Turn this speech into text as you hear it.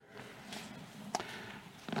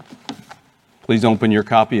Please open your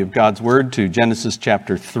copy of God's Word to Genesis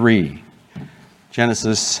chapter 3.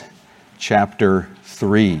 Genesis chapter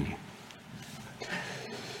 3.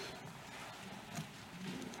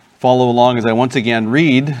 Follow along as I once again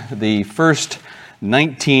read the first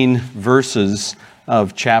 19 verses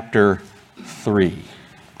of chapter 3.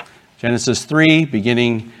 Genesis 3,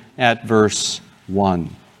 beginning at verse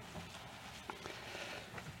 1.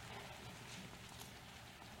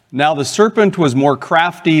 Now the serpent was more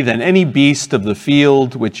crafty than any beast of the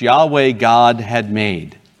field which Yahweh God had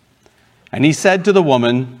made. And he said to the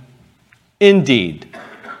woman, "Indeed,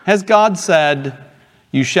 has God said,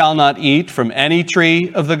 'You shall not eat from any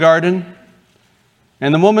tree of the garden'?"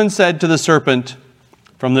 And the woman said to the serpent,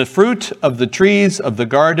 "From the fruit of the trees of the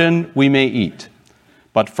garden we may eat.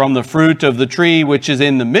 But from the fruit of the tree which is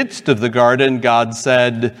in the midst of the garden, God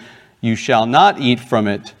said, 'You shall not eat from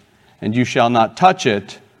it, and you shall not touch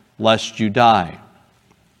it, lest you die.'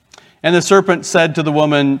 And the serpent said to the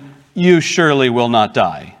woman, 'You surely will not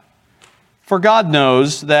die. For God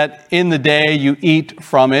knows that in the day you eat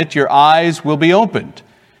from it, your eyes will be opened,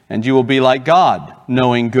 and you will be like God,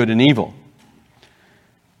 knowing good and evil.'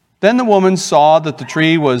 Then the woman saw that the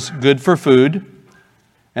tree was good for food,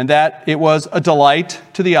 and that it was a delight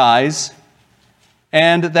to the eyes,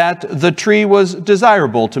 and that the tree was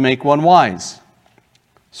desirable to make one wise.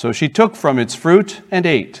 So she took from its fruit and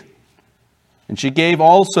ate. And she gave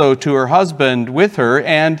also to her husband with her,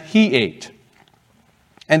 and he ate.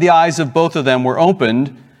 And the eyes of both of them were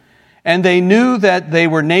opened, and they knew that they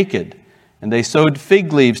were naked. And they sewed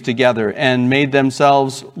fig leaves together and made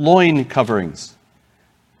themselves loin coverings.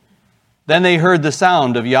 Then they heard the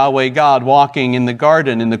sound of Yahweh God walking in the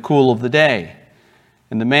garden in the cool of the day.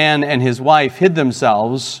 And the man and his wife hid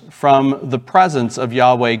themselves from the presence of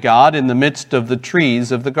Yahweh God in the midst of the trees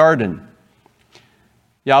of the garden.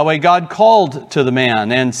 Yahweh God called to the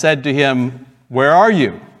man and said to him, 'Where are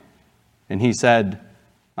you?' And he said,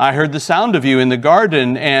 'I heard the sound of you in the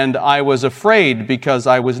garden, and I was afraid because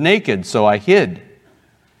I was naked, so I hid.'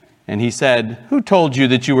 And he said, 'Who told you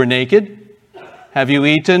that you were naked? Have you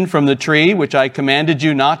eaten from the tree which I commanded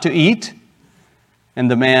you not to eat?'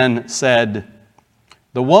 And the man said,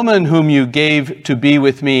 'The woman whom you gave to be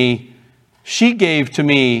with me, she gave to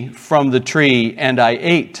me from the tree, and I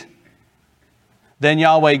ate.' Then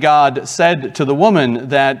Yahweh God said to the woman,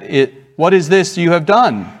 'What is this you have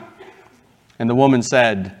done?' And the woman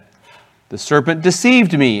said, 'The serpent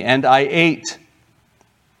deceived me, and I ate.'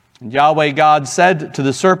 And Yahweh God said to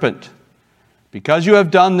the serpent, 'Because you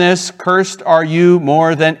have done this, cursed are you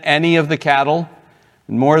more than any of the cattle,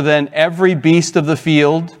 and more than every beast of the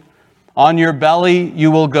field. On your belly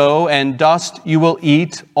you will go, and dust you will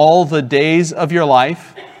eat all the days of your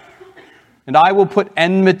life. And I will put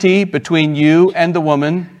enmity between you and the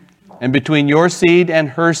woman, and between your seed and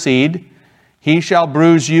her seed. He shall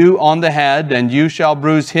bruise you on the head, and you shall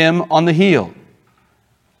bruise him on the heel.'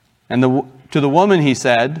 And to the woman he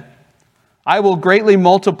said, 'I will greatly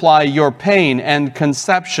multiply your pain and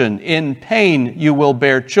conception. In pain you will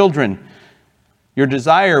bear children. Your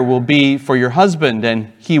desire will be for your husband,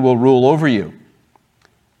 and he will rule over you.'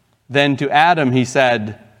 Then to Adam he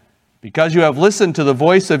said, 'Because you have listened to the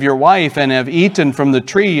voice of your wife and have eaten from the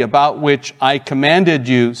tree about which I commanded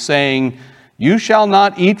you, saying, "You shall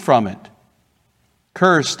not eat from it,"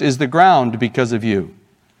 cursed is the ground because of you.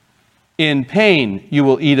 In pain you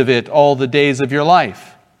will eat of it all the days of your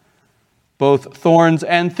life. Both thorns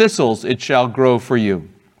and thistles it shall grow for you.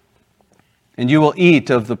 And you will eat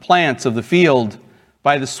of the plants of the field.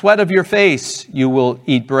 By the sweat of your face you will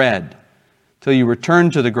eat bread, till you return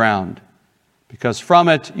to the ground. Because from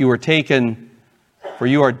it you were taken, for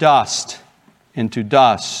you are dust, and to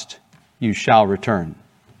dust you shall return."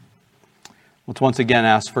 Let's once again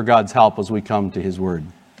ask for God's help as we come to his word.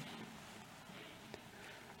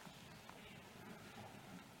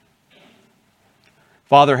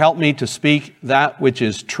 Father, help me to speak that which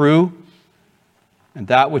is true and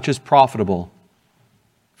that which is profitable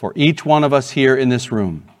for each one of us here in this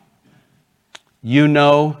room. You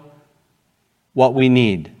know what we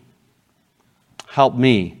need. Help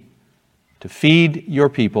me to feed your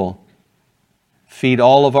people, feed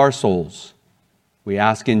all of our souls. We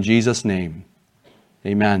ask in Jesus' name.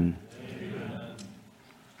 Amen. Amen.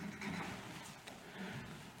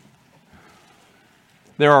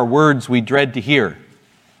 There are words we dread to hear.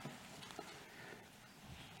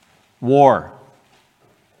 War,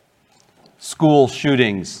 school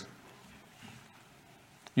shootings,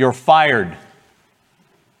 you're fired,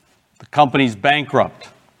 the company's bankrupt,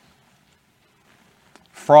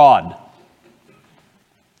 fraud,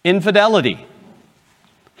 infidelity,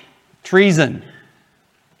 treason,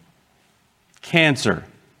 cancer,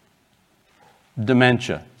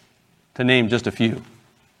 dementia, to name just a few.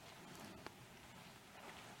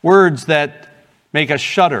 Words that make us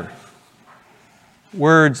shudder.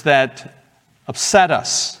 Words that upset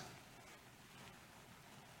us.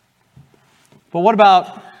 But what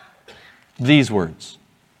about these words?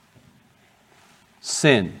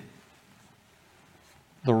 Sin.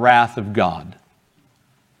 The wrath of God.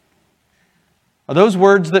 Are those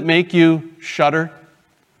words that make you shudder?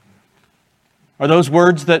 Are those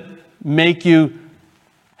words that make you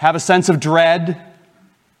have a sense of dread?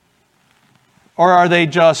 Or are they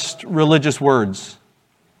just religious words?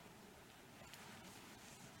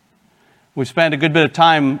 We've spent a good bit of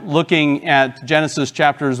time looking at Genesis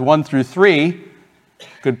chapters 1 through 3. A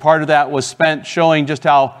good part of that was spent showing just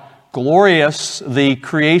how glorious the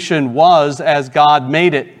creation was as God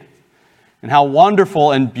made it, and how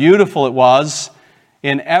wonderful and beautiful it was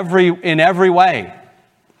in every way.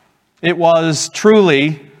 It was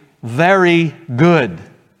truly very good.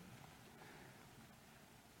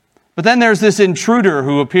 But then there's this intruder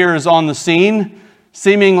who appears on the scene,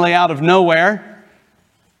 seemingly out of nowhere.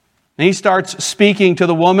 And he starts speaking to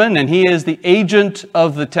the woman, and he is the agent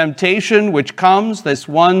of the temptation which comes, this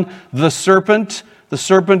one, the serpent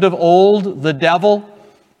of old, the devil.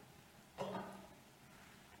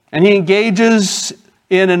 And he engages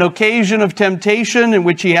in an occasion of temptation in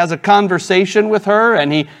which he has a conversation with her,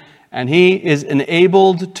 and he is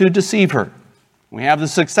enabled to deceive her. We have the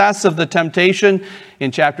success of the temptation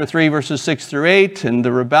in chapter 3, verses 6 through 8, and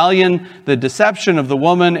the rebellion, the deception of the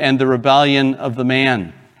woman, and the rebellion of the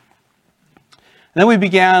man. And then we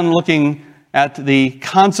began looking at the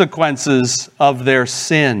consequences of their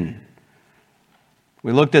sin.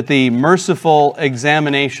 We looked at the merciful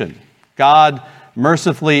examination. God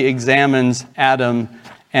mercifully examines Adam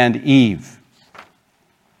and Eve.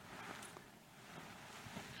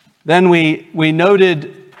 Then we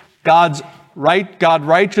noted God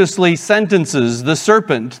righteously sentences the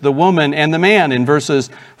serpent, the woman, and the man in verses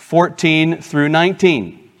 14 through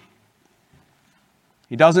 19.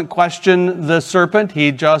 He doesn't question the serpent,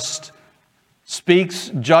 he just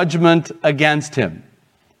speaks judgment against him.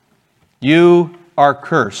 You are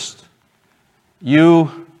cursed.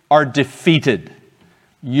 You are defeated.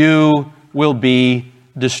 You will be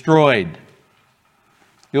destroyed.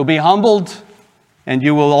 You'll be humbled, and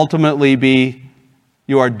you will ultimately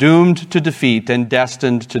you are doomed to defeat and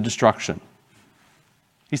destined to destruction.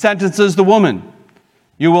 He sentences the woman.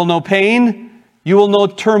 You will know pain, you will know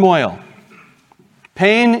turmoil.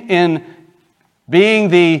 Pain in being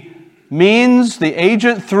the means, the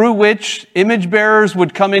agent through which image bearers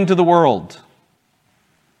would come into the world.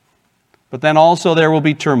 But then also there will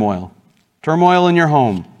be turmoil. Turmoil in your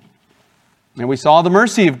home. And we saw the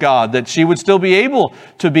mercy of God, that she would still be able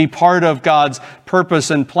to be part of God's purpose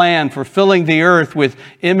and plan for filling the earth with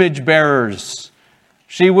image bearers.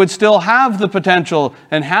 She would still have the potential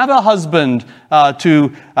and have a husband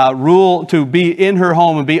to rule, to be in her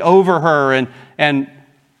home and be over her. And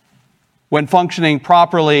when functioning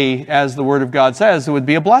properly, as the Word of God says, it would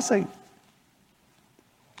be a blessing.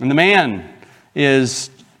 And the man is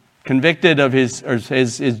convicted of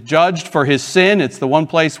is judged for his sin. It's the one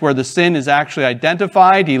place where the sin is actually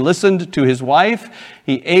identified. He listened to his wife.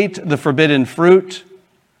 He ate the forbidden fruit.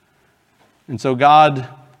 And so God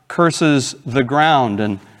curses the ground,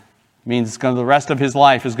 and means the rest of his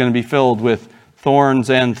life is going to be filled with thorns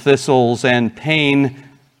and thistles and pain,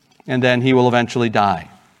 and then he will eventually die.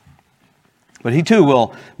 But he too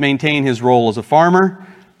will maintain his role as a farmer.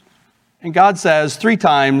 And God says 3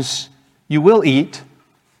 times, you will eat,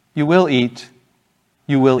 you will eat,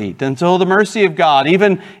 you will eat. And so the mercy of God,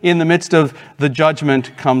 even in the midst of the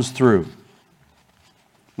judgment, comes through.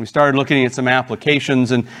 We started looking at some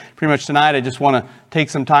applications, and pretty much tonight I just want to take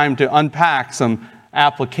some time to unpack some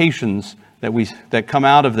applications that come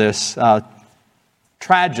out of this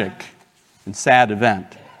tragic and sad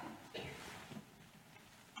event.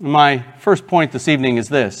 My first point this evening is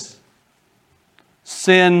this: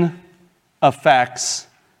 sin affects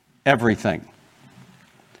everything.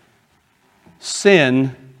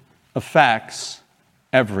 Sin affects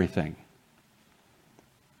everything.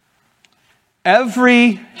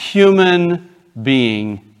 Every human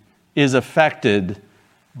being is affected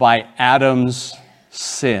by Adam's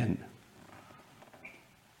sin.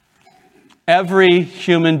 Every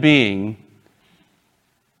human being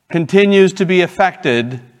continues to be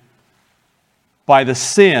affected by the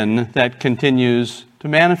sin that continues to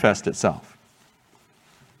manifest itself.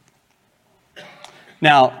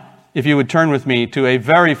 Now, if you would turn with me to a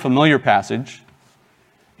very familiar passage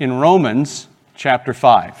in Romans chapter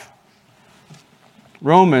 5.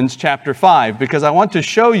 Romans chapter 5, because I want to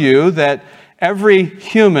show you that every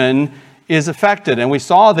human is affected. And we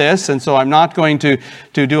saw this, and so I'm not going to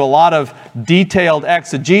do a lot of detailed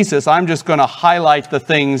exegesis. I'm just going to highlight the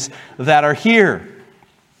things that are here.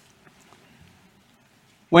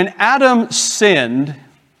 When Adam sinned,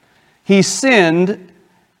 he sinned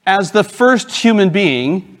as the first human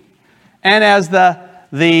being and as the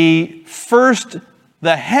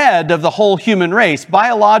head of the whole human race.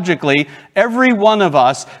 Biologically, every one of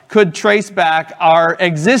us could trace back our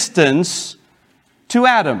existence to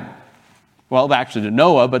Adam. Well, actually to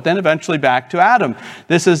Noah, but then eventually back to Adam.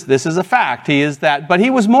 This is a fact. He is that. But he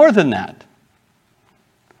was more than that.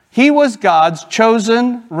 He was God's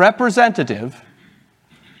chosen representative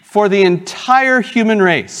for the entire human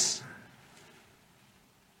race.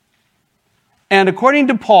 And according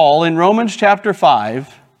to Paul in Romans chapter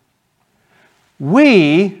 5,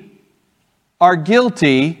 we are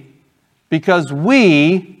guilty because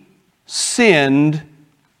we sinned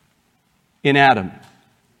in Adam.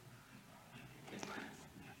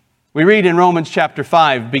 We read in Romans chapter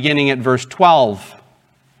 5, beginning at verse 12.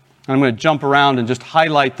 I'm going to jump around and just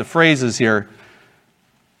highlight the phrases here.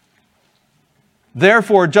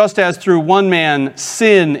 Therefore, just as through one man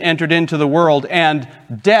sin entered into the world, and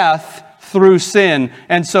death through sin,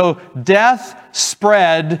 and so death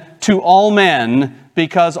spread to all men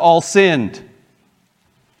because all sinned.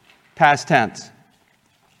 Past tense.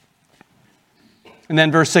 And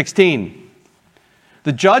then verse 16.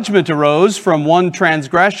 The judgment arose from one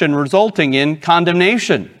transgression, resulting in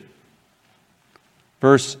condemnation.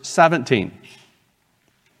 Verse 17.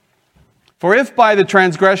 For if by the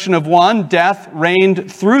transgression of one, death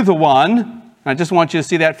reigned through the one, I just want you to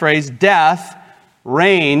see that phrase, death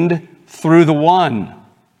reigned through the one.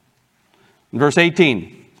 Verse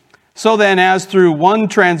 18. So then, as through one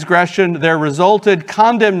transgression there resulted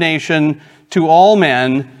condemnation to all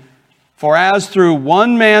men, for as through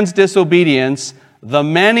one man's disobedience the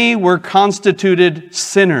many were constituted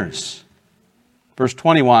sinners. Verse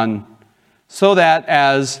 21. So that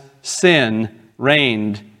as sin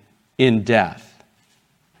reigned in death.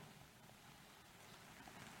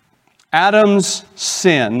 Adam's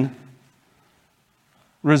sin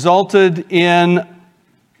resulted in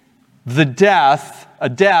a death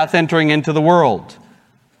entering into the world.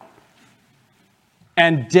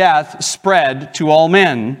 And death spread to all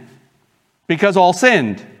men because all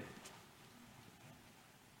sinned.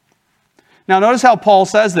 Now notice how Paul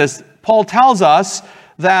says this. Paul tells us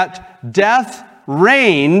that death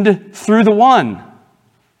reigned through the one.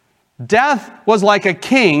 Death was like a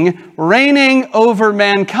king reigning over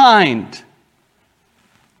mankind.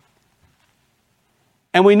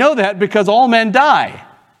 And we know that because all men die.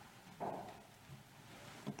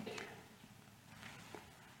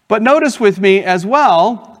 But notice with me as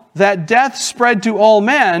well that death spread to all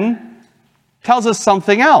men tells us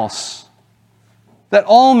something else. That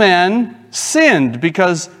all men sinned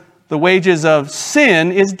because the wages of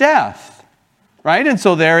sin is death. Right? And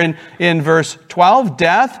so there in verse 12,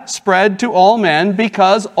 death spread to all men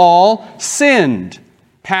because all sinned.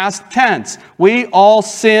 Past tense. We all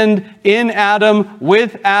sinned in Adam,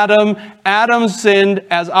 with Adam. Adam sinned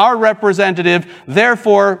as our representative.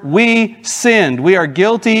 Therefore, we sinned. We are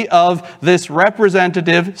guilty of this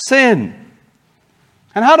representative sin.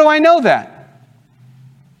 And how do I know that?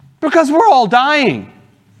 Because we're all dying.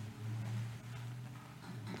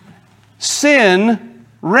 Sin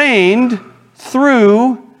reigned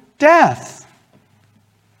through death.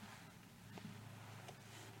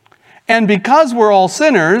 And because we're all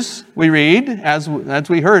sinners, we read, as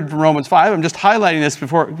we heard from Romans 5, I'm just highlighting this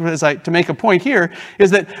to make a point here,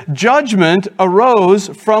 is that judgment arose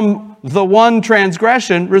from the one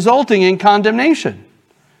transgression, resulting in condemnation.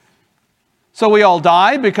 So we all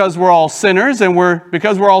die because we're all sinners, and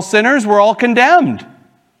because we're all sinners, we're all condemned.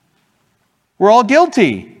 We're all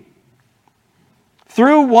guilty.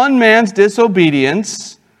 Through one man's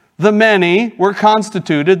disobedience, the many were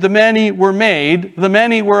constituted, the many were made, the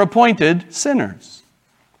many were appointed sinners.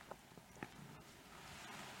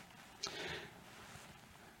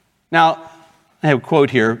 Now, I have a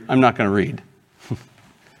quote here I'm not going to read.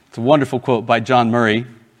 It's a wonderful quote by John Murray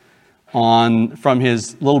from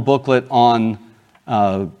his little booklet on,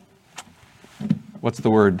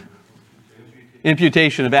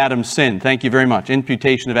 Imputation of Adam's Sin. Thank you very much.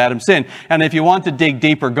 Imputation of Adam's Sin. And if you want to dig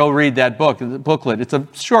deeper, go read that booklet. It's a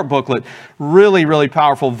short booklet, really, really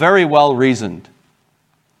powerful, very well reasoned.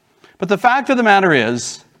 But the fact of the matter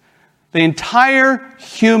is, the entire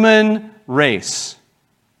human race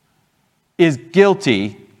is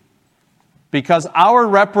guilty because our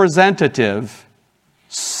representative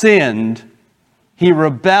sinned. He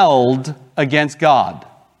rebelled against God.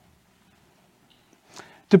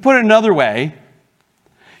 To put it another way,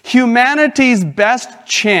 Humanity's best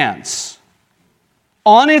chance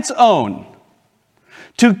on its own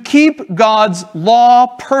to keep God's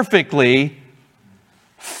law perfectly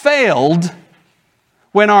failed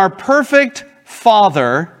when our perfect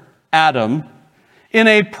father, Adam, in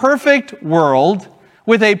a perfect world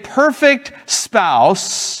with a perfect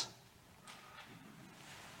spouse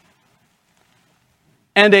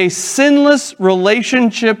and a sinless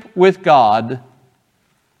relationship with God,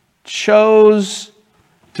 chose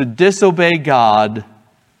to disobey God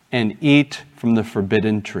and eat from the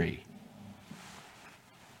forbidden tree.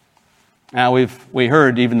 Now we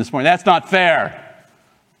heard even this morning, that's not fair.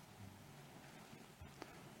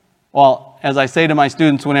 Well, as I say to my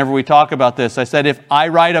students whenever we talk about this, I said, if I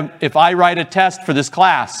write a test for this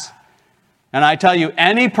class, and I tell you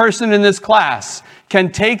any person in this class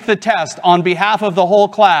can take the test on behalf of the whole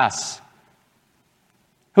class,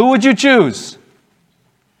 who would you choose?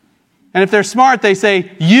 And if they're smart, they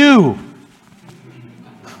say, you.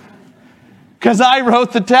 Because I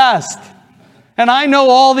wrote the test. And I know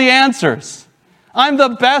all the answers. I'm the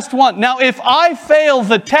best one. Now, if I fail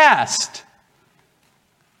the test,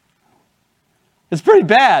 it's pretty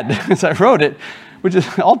bad, as I wrote it, which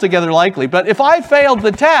is altogether likely. But if I failed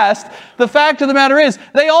the test, the fact of the matter is,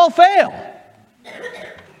 they all fail.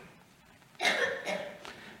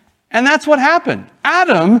 And that's what happened.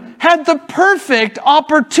 Adam had the perfect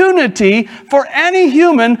opportunity for any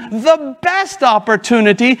human, the best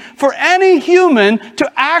opportunity for any human to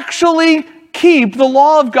actually keep the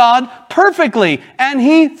law of God perfectly. And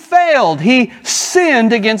he failed. He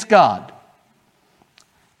sinned against God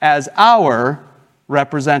as our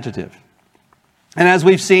representative. And as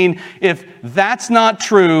we've seen, if that's not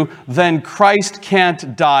true, then Christ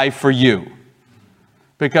can't die for you,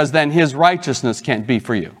 because then his righteousness can't be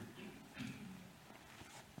for you.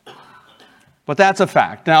 But that's a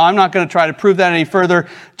fact. Now, I'm not going to try to prove that any further,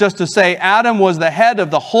 just to say Adam was the head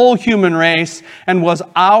of the whole human race and was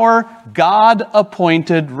our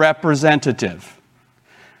God-appointed representative.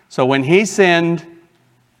 So when he sinned,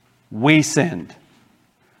 we sinned.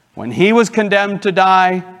 When he was condemned to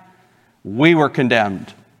die, we were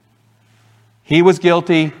condemned. He was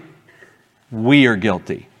guilty, we are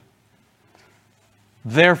guilty.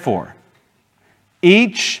 Therefore,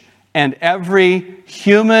 each and every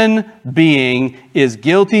human being is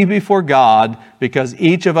guilty before God because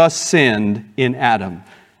each of us sinned in Adam.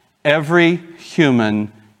 Every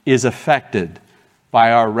human is affected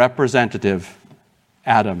by our representative,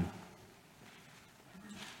 Adam.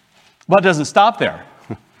 But it doesn't stop there,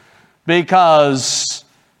 because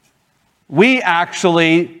we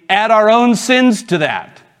actually add our own sins to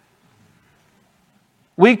that.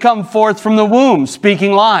 We come forth from the womb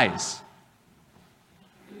speaking lies.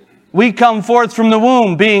 We come forth from the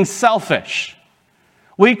womb being selfish.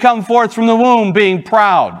 We come forth from the womb being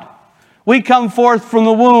proud. We come forth from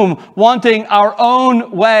the womb wanting our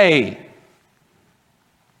own way.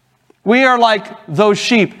 We are like those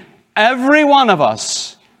sheep, every one of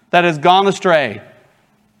us that has gone astray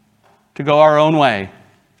to go our own way.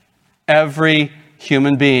 Every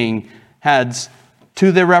human being has,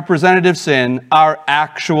 to their representative sin, our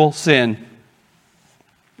actual sin.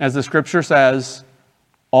 As the scripture says,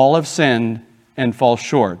 all have sinned and fall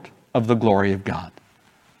short of the glory of God.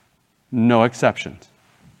 No exceptions.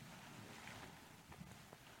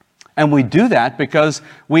 And we do that because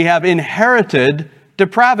we have inherited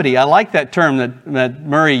depravity. I like that term that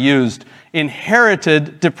Murray used,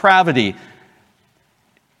 inherited depravity.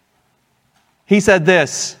 He said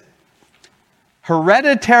this,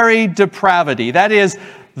 hereditary depravity, that is,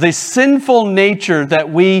 the sinful nature that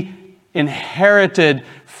we inherited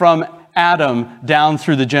from Adam down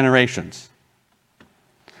through the generations.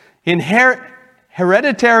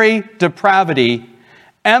 Hereditary depravity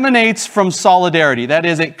emanates from solidarity. That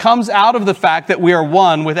is, it comes out of the fact that we are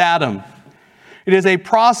one with Adam. It is a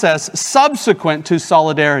process subsequent to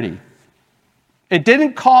solidarity. It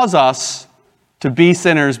didn't cause us to be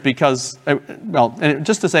sinners because, and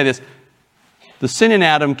just to say this, the sin in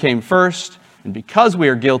Adam came first, and because we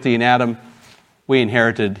are guilty in Adam, we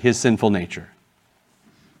inherited his sinful nature.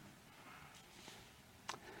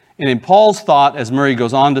 And in Paul's thought, as Murray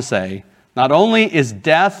goes on to say, not only is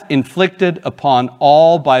death inflicted upon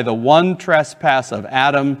all by the one trespass of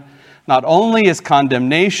Adam, not only is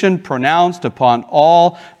condemnation pronounced upon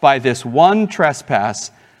all by this one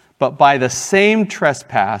trespass, but by the same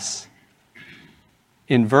trespass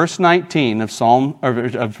in verse 19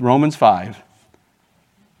 of Romans 5,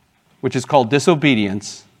 which is called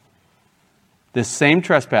disobedience, this same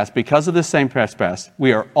trespass, because of this same trespass,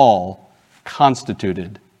 we are all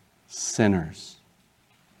constituted sinners.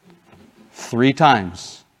 3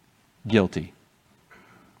 times guilty.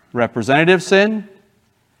 representative sin,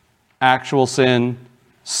 actual sin,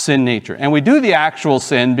 sin nature. And we do the actual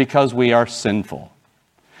sin because we are sinful.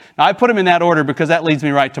 Now, I put them in that order because that leads me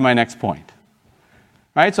right to my next point.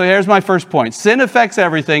 Right? So here's my first point. Sin affects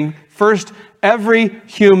everything. First, every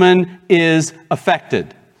human is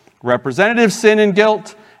affected. Representative sin and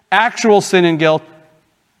guilt, actual sin and guilt,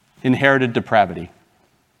 inherited depravity.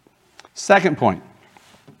 Second point.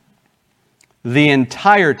 The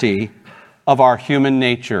entirety of our human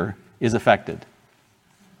nature is affected.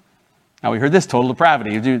 Now, we heard this, total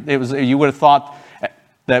depravity. You would have thought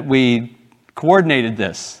that we coordinated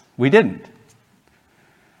this. We didn't.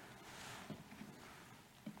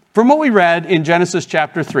 From what we read in Genesis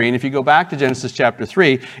chapter 3, and if you go back to Genesis chapter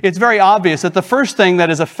 3, it's very obvious that the first thing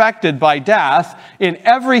that is affected by death in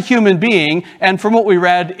every human being, and from what we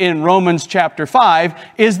read in Romans chapter 5,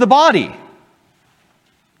 is the body.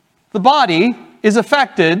 The body is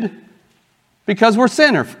affected because we're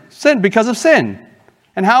sin because of sin.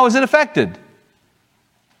 And how is it affected?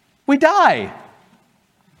 We die.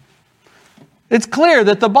 It's clear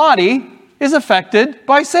that the body is affected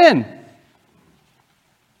by sin.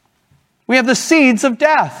 We have the seeds of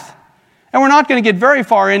death. And we're not going to get very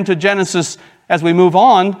far into Genesis as we move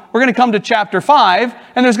on. We're going to come to chapter 5,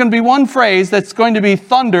 and there's going to be one phrase that's going to be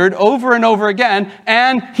thundered over and over again,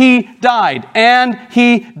 and he died, and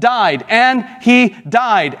he died, and he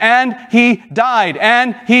died, and he died,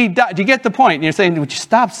 and he died. Do you get the point? And you're saying, would you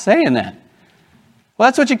stop saying that? Well,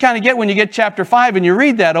 that's what you kind of get when you get chapter 5 and you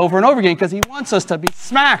read that over and over again, because he wants us to be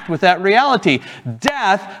smacked with that reality.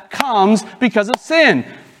 Death comes because of sin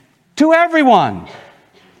to everyone.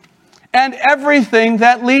 And everything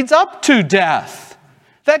that leads up to death,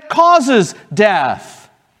 that causes death.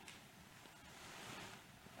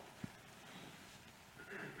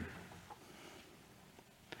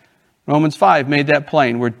 Romans 5 made that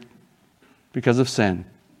plain because of sin.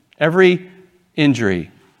 Every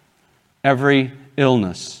injury, every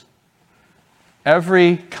illness,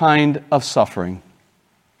 every kind of suffering.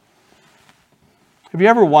 Have you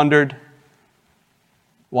ever wondered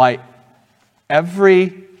why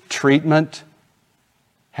every treatment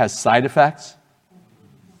has side effects?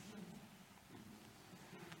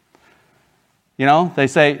 You know, they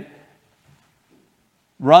say,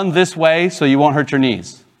 run this way so you won't hurt your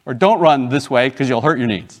knees. Or don't run this way because you'll hurt your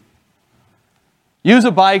knees. Use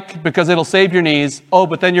a bike because it'll save your knees. Oh,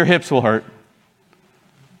 but then your hips will hurt.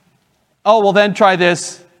 Oh, well then try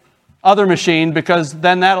this other machine because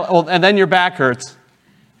then and then your back hurts.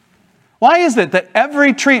 Why is it that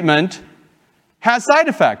every treatment has side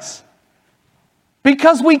effects?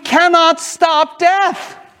 Because we cannot stop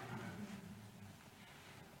death.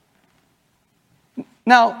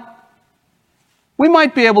 Now, we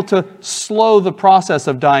might be able to slow the process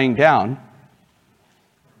of dying down,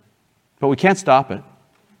 but we can't stop it.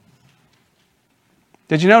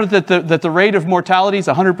 Did you notice that the rate of mortality is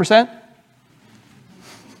 100%?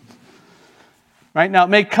 Right? Now, it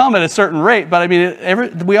may come at a certain rate, but I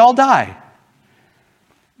mean, we all die.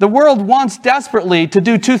 The world wants desperately to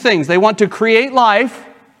do two things. They want to create life,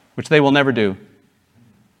 which they will never do.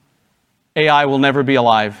 AI will never be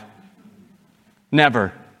alive.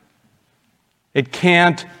 Never. It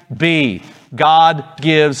can't be. God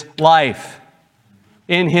gives life.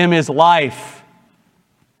 In him is life.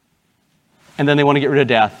 And then they want to get rid of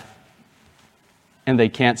death. And they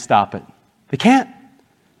can't stop it. They can't.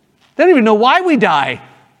 They don't even know why we die.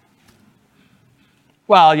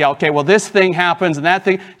 Well, yeah, okay, well, this thing happens and that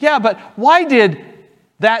thing. Yeah, but why did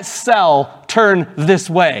that cell turn this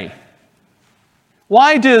way?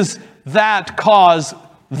 Why does that cause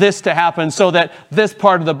this to happen so that this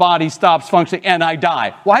part of the body stops functioning and I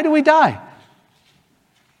die? Why do we die?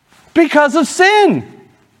 Because of sin.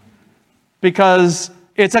 Because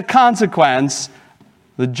it's a consequence,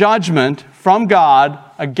 the judgment from God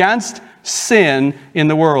against sin in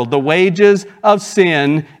the world. The wages of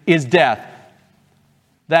sin is death.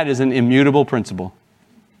 That is an immutable principle.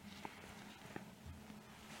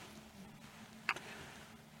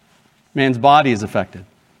 Man's body is affected.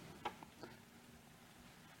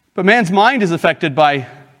 But man's mind is affected by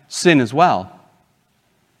sin as well.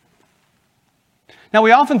 Now,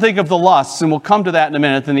 we often think of the lusts, and we'll come to that in a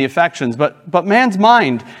minute, and the affections, but man's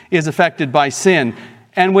mind is affected by sin.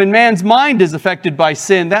 And when man's mind is affected by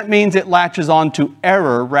sin, that means it latches on to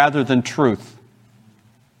error rather than truth.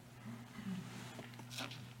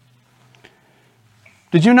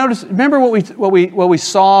 Did you notice, remember what we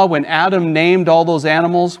saw when Adam named all those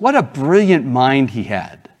animals? What a brilliant mind he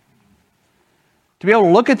had. To be able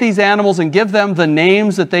to look at these animals and give them the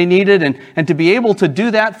names that they needed, and to be able to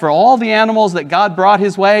do that for all the animals that God brought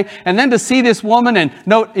his way, and then to see this woman and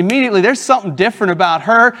note immediately there's something different about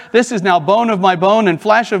her. This is now bone of my bone and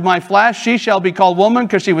flesh of my flesh. She shall be called woman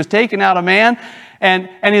because she was taken out of man. And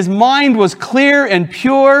his mind was clear and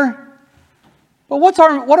pure. But what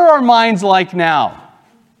are our minds like now?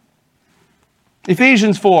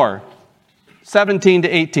 Ephesians 4, 17 to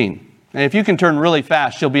 18. And if you can turn really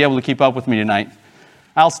fast, you'll be able to keep up with me tonight.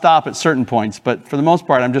 I'll stop at certain points, but for the most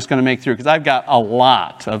part, I'm just going to make through because I've got a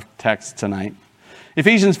lot of text tonight.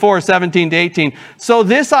 Ephesians 4, 17 to 18. So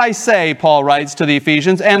this I say, Paul writes to the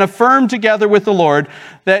Ephesians, and affirm together with the Lord,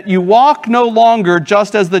 that you walk no longer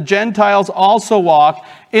just as the Gentiles also walk,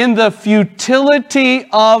 in the futility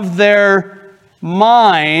of their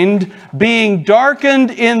mind, being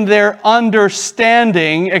darkened in their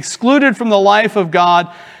understanding, excluded from the life of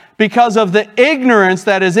God, because of the ignorance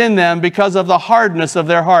that is in them, because of the hardness of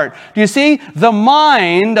their heart. Do you see? The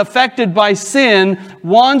mind affected by sin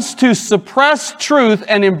wants to suppress truth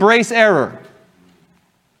and embrace error.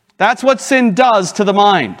 That's what sin does to the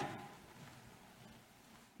mind.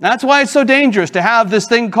 That's why it's so dangerous to have this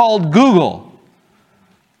thing called Google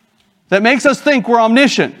that makes us think we're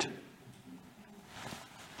omniscient.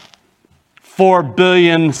 4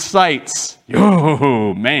 billion sites.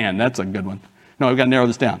 Oh, man, that's a good one. No, we've got to narrow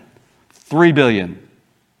this down. 3 billion.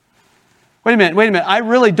 Wait a minute. I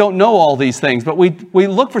really don't know all these things, but we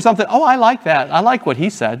look for something. Oh, I like that. I like what he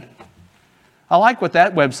said. I like what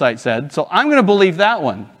that website said. So I'm going to believe that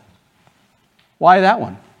one. Why that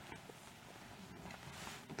one?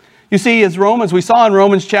 You see, we saw in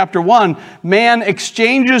Romans chapter 1, man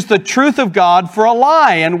exchanges the truth of God for a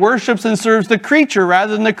lie and worships and serves the creature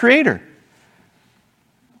rather than the Creator.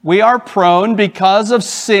 We are prone, because of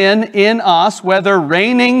sin in us, whether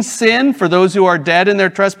reigning sin for those who are dead in their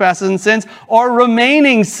trespasses and sins, or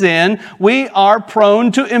remaining sin, we are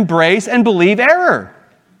prone to embrace and believe error.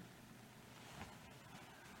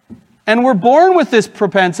 And we're born with this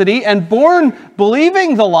propensity and born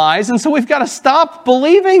believing the lies, and so we've got to stop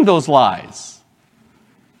believing those lies.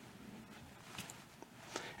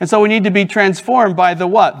 And so we need to be transformed by the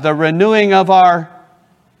what? The renewing of our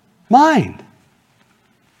mind.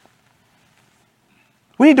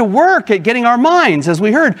 We need to work at getting our minds, as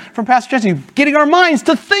we heard from Pastor Jesse, getting our minds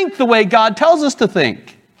to think the way God tells us to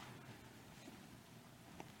think.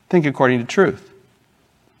 Think according to truth.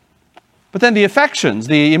 But then the affections,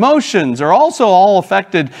 the emotions are also all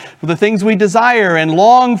affected with the things we desire and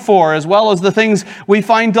long for, as well as the things we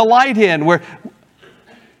find delight in,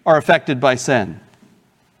 are affected by sin.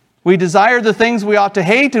 We desire the things we ought to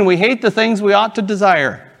hate, and we hate the things we ought to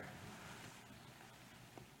desire.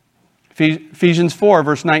 Ephesians 4,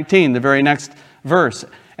 verse 19, the very next verse.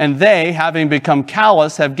 And they, having become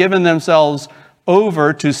callous, have given themselves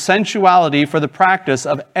over to sensuality for the practice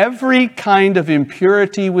of every kind of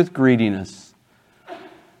impurity with greediness.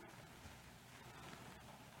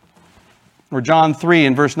 Or John 3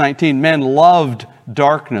 in verse 19, men loved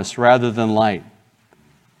darkness rather than light.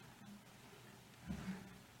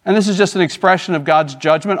 And this is just an expression of God's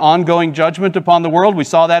judgment, ongoing judgment upon the world. We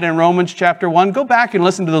saw that in Romans chapter 1. Go back and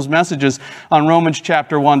listen to those messages on Romans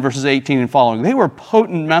chapter 1, verses 18 and following. They were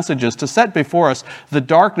potent messages to set before us the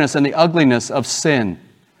darkness and the ugliness of sin.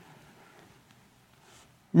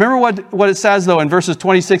 Remember what it says, though, in verses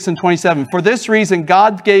 26 and 27. For this reason,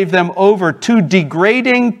 God gave them over to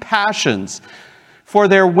degrading passions. For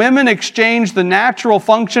their women exchanged the natural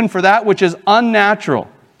function for that which is unnatural.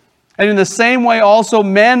 And in the same way also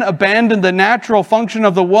men abandoned the natural function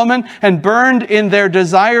of the woman and burned in their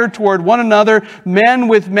desire toward one another, men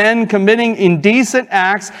with men committing indecent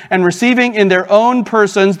acts and receiving in their own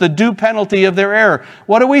persons the due penalty of their error.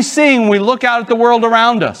 What are we seeing when we look out at the world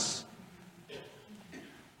around us?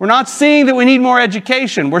 We're not seeing that we need more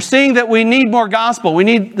education. We're seeing that we need more gospel.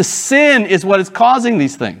 The sin is what is causing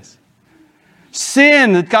these things.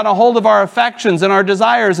 Sin that got a hold of our affections and our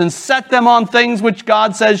desires and set them on things which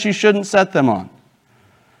God says you shouldn't set them on.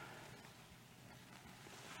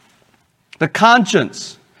 The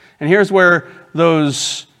conscience. And here's where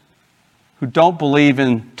those who don't believe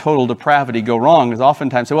in total depravity go wrong, is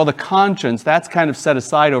oftentimes say, well, the conscience, that's kind of set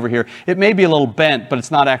aside over here. It may be a little bent, but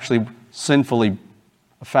it's not actually sinfully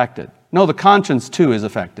affected. No, the conscience too is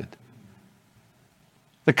affected.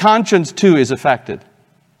 The conscience too is affected.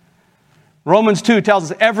 Romans 2 tells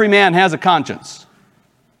us every man has a conscience.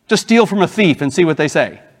 Just steal from a thief and see what they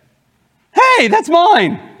say. Hey, that's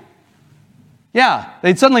mine. Yeah,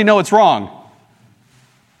 they'd suddenly know it's wrong.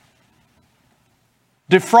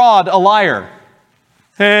 Defraud a liar.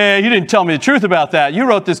 Hey, you didn't tell me the truth about that. You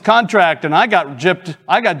wrote this contract and I got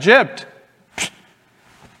gypped.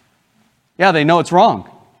 Yeah, they know it's wrong.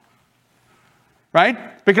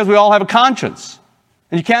 Right? Because we all have a conscience.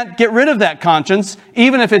 And you can't get rid of that conscience.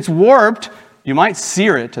 Even if it's warped, you might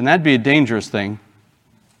sear it, and that'd be a dangerous thing.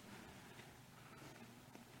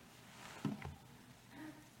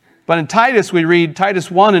 But in Titus, we read Titus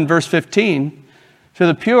 1 in verse 15, "To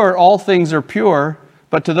the pure, all things are pure,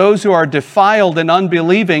 but to those who are defiled and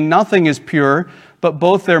unbelieving, nothing is pure, but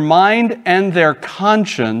both their mind and their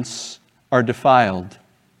conscience are defiled."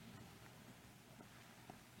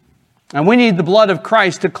 And we need the blood of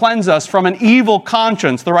Christ to cleanse us from an evil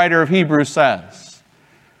conscience, the writer of Hebrews says.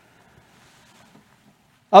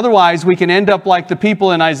 Otherwise, we can end up like the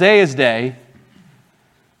people in Isaiah's day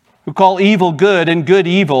who call evil good and good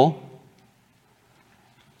evil,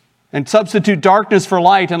 and substitute darkness for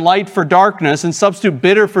light and light for darkness, and substitute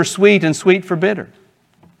bitter for sweet and sweet for bitter.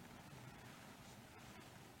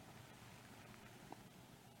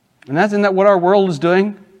 And isn't that what our world is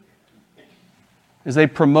doing? As they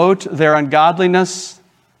promote their ungodliness,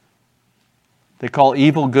 they call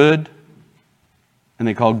evil good, and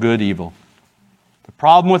they call good evil. The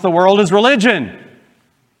problem with the world is religion.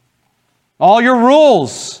 All your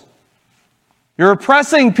rules. You're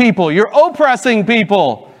oppressing people. You're oppressing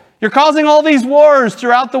people. You're causing all these wars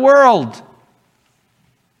throughout the world.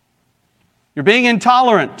 You're being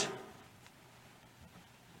intolerant.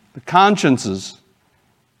 The consciences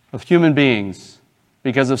of human beings,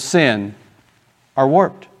 because of sin, are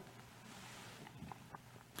warped.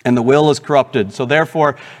 And the will is corrupted. So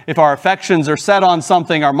therefore, if our affections are set on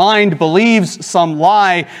something, our mind believes some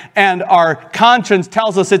lie, and our conscience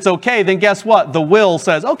tells us it's okay, then guess what? The will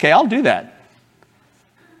says, okay, I'll do that.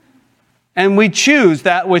 And we choose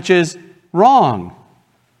that which is wrong.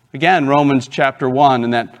 Again, Romans chapter 1,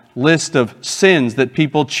 and that list of sins that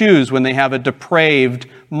people choose when they have a depraved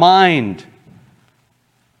mind.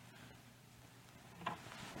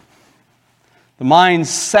 The mind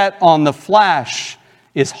set on the flesh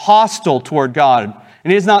is hostile toward God,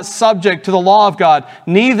 and is not subject to the law of God.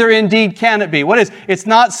 Neither indeed can it be. What is? It's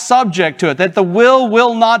not subject to it, that the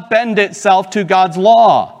will not bend itself to God's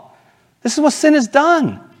law. This is what sin has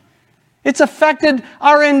done. It's affected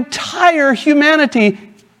our entire humanity.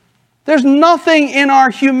 There's nothing in our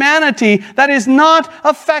humanity that is not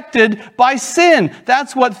affected by sin.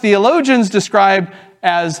 That's what theologians describe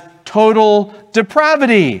as total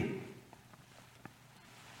depravity.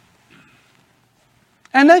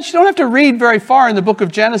 And then you don't have to read very far in the book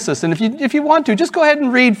of Genesis. And if you want to, just go ahead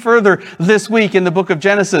and read further this week in the book of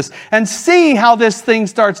Genesis and see how this thing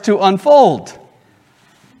starts to unfold.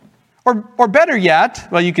 Or better yet,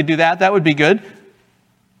 well, you could do that. That would be good.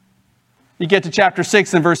 You get to chapter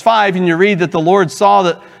 6 and verse 5, and you read that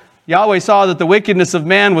Yahweh saw that the wickedness of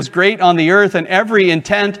man was great on the earth, and every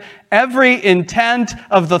intent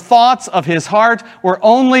of the thoughts of his heart were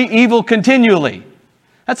only evil continually.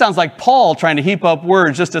 That sounds like Paul trying to heap up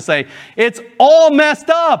words just to say, it's all messed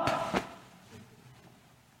up.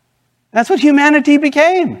 That's what humanity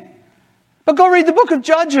became. But go read the book of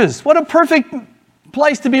Judges. What a perfect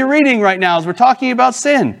place to be reading right now as we're talking about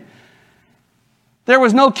sin. There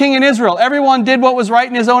was no king in Israel. Everyone did what was right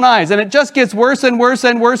in his own eyes. And it just gets worse and worse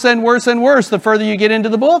and worse and worse and worse the further you get into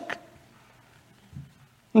the book.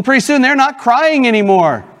 And pretty soon they're not crying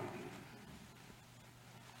anymore.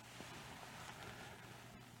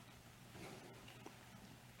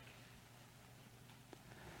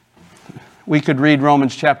 We could read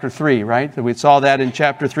Romans chapter 3, right? We saw that in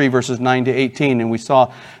chapter 3, verses 9 to 18, and we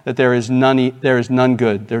saw that there is none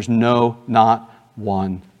good. There's no, not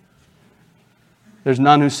one. There's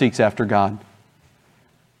none who seeks after God.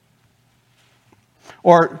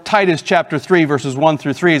 Or Titus chapter 3, verses 1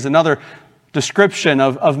 through 3 is another description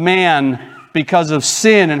of man because of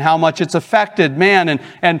sin and how much it's affected man.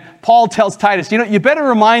 And Paul tells Titus, you better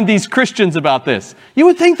remind these Christians about this. You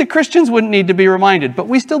would think the Christians wouldn't need to be reminded, but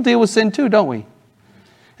we still deal with sin too, don't we?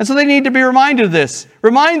 And so they need to be reminded of this.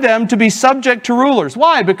 Remind them to be subject to rulers.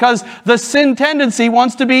 Why? Because the sin tendency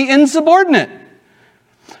wants to be insubordinate.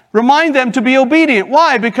 Remind them to be obedient.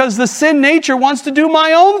 Why? Because the sin nature wants to do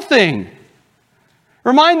my own thing.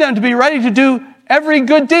 Remind them to be ready to do every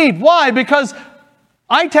good deed. Why? Because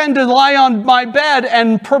I tend to lie on my bed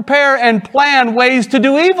and prepare and plan ways to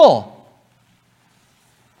do evil.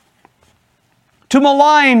 To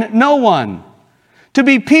malign no one. To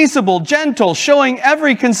be peaceable, gentle, showing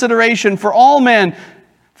every consideration for all men.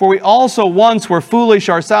 For we also once were foolish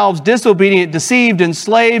ourselves, disobedient, deceived,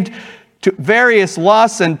 enslaved to various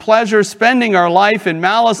lusts and pleasures, spending our life in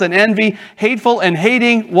malice and envy, hateful and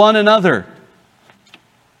hating one another.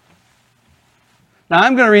 Now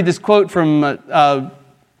I'm going to read this quote from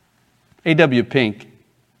A.W. Pink.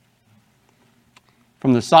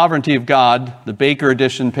 from The Sovereignty of God, the Baker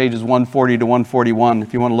edition, pages 140 to 141,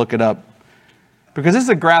 if you want to look it up. Because this is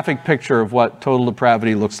a graphic picture of what total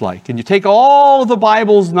depravity looks like. And you take all of the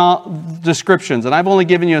Bible's descriptions, and I've only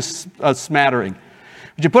given you a smattering,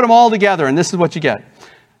 but you put them all together, and this is what you get.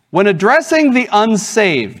 When addressing the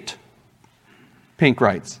unsaved, Pink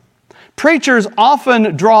writes, preachers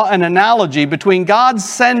often draw an analogy between God's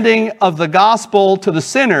sending of the gospel to the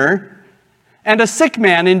sinner and a sick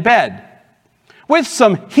man in bed, with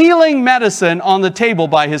some healing medicine on the table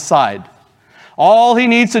by his side. All he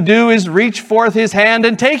needs to do is reach forth his hand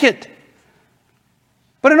and take it.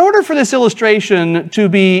 But in order for this illustration to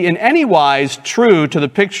be in any wise true to the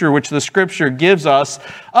picture which the Scripture gives us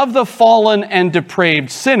of the fallen and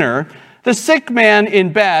depraved sinner, the sick man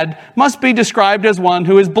in bed must be described as one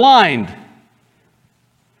who is blind,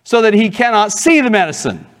 so that he cannot see the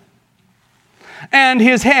medicine, and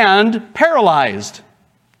his hand paralyzed,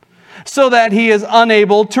 so that he is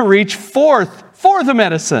unable to reach forth for the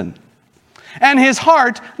medicine, and his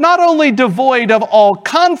heart not only devoid of all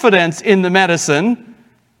confidence in the medicine,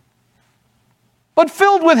 but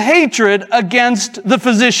filled with hatred against the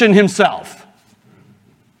physician himself.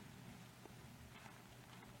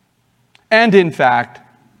 And in fact,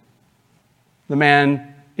 the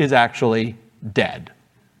man is actually dead.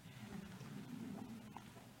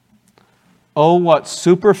 Oh, what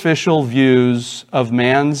superficial views of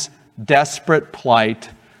man's desperate plight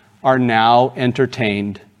are now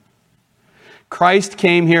entertained. Christ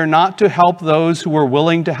came here not to help those who were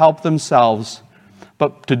willing to help themselves,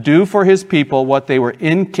 but to do for his people what they were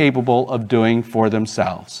incapable of doing for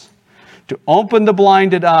themselves. To open the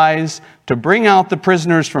blinded eyes, to bring out the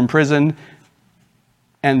prisoners from prison,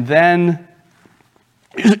 and them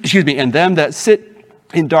that sit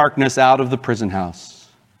in darkness out of the prison house.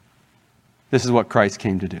 This is what Christ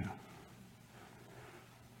came to do.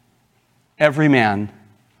 Every man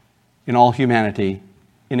in all humanity,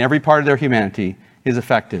 in every part of their humanity, is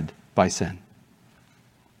affected by sin.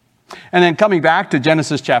 And then coming back to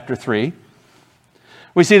Genesis chapter 3,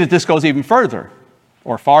 we see that this goes even further,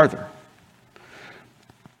 or farther.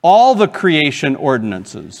 All the creation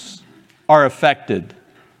ordinances are affected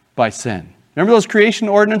by sin. Remember those creation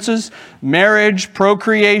ordinances? Marriage,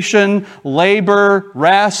 procreation, labor,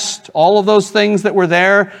 rest, all of those things that were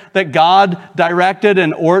there that God directed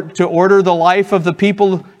to order the life of the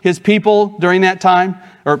people, his people during that time,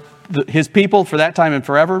 or his people for that time and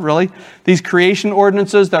forever, really. These creation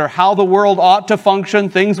ordinances that are how the world ought to function,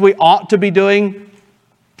 things we ought to be doing.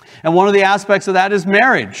 And one of the aspects of that is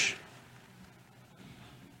marriage.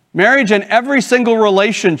 Marriage and every single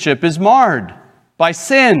relationship is marred by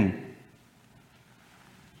sin.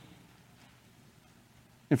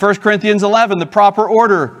 In 1 Corinthians 11, the proper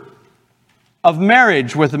order of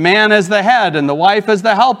marriage with the man as the head and the wife as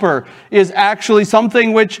the helper is actually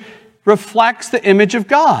something which reflects the image of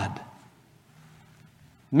God.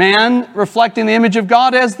 Man reflecting the image of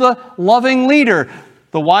God as the loving leader.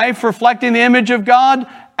 The wife reflecting the image of God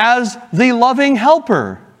as the loving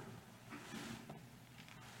helper.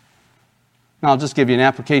 Now, I'll just give you an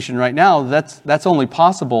application right now. That's only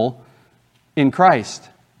possible in Christ.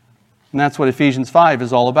 And that's what Ephesians 5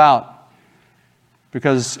 is all about.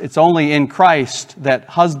 Because it's only in Christ that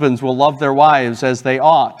husbands will love their wives as they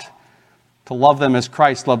ought, to love them as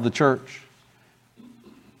Christ loved the church.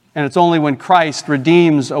 And it's only when Christ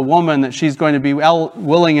redeems a woman that she's going to be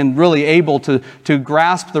willing and really able to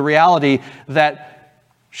grasp the reality that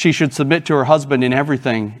she should submit to her husband in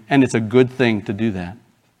everything, and it's a good thing to do that.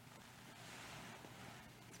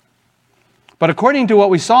 But according to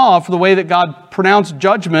what we saw for the way that God pronounced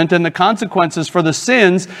judgment and the consequences for the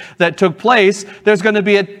sins that took place, there's going to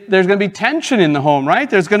be tension in the home, right?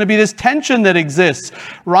 There's going to be this tension that exists.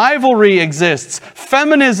 Rivalry exists.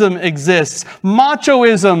 Feminism exists.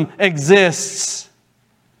 Machoism exists.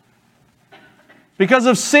 Because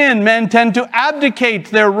of sin, men tend to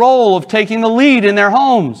abdicate their role of taking the lead in their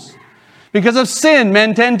homes. Because of sin,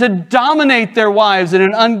 men tend to dominate their wives in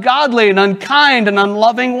an ungodly and unkind and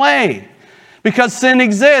unloving way. Because sin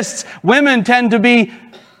exists, women tend to be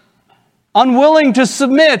unwilling to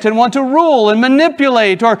submit and want to rule and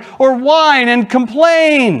manipulate or whine and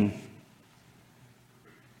complain.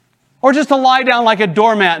 Or just to lie down like a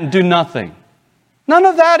doormat and do nothing. None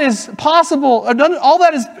of that is possible. All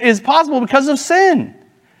that is possible because of sin.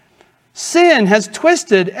 Sin has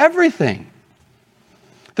twisted everything.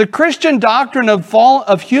 The Christian doctrine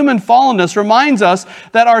of human fallenness reminds us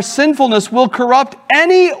that our sinfulness will corrupt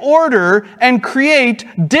any order and create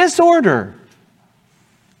disorder.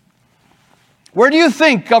 Where do you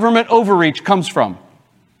think government overreach comes from?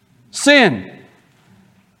 Sin.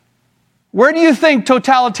 Where do you think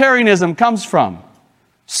totalitarianism comes from?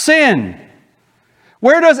 Sin.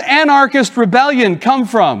 Where does anarchist rebellion come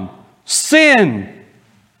from? Sin.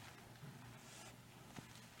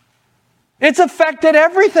 It's affected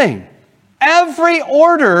everything. Every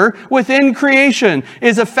order within creation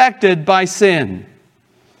is affected by sin.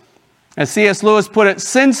 As C.S. Lewis put it,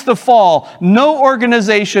 since the fall, no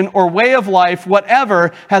organization or way of life,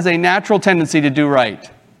 whatever, has a natural tendency to do right.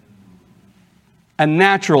 A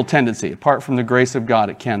natural tendency. Apart from the grace of God,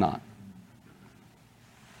 it cannot.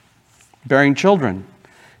 Bearing children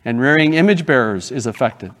and rearing image bearers is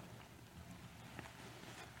affected.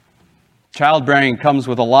 Childbearing comes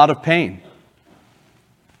with a lot of pain.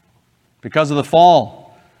 Because of the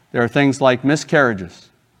fall, there are things like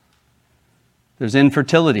miscarriages. There's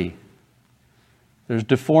infertility. There's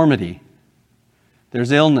deformity.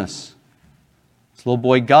 There's illness. This little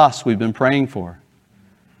boy Gus we've been praying for,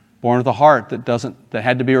 born with a heart that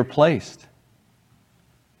had to be replaced.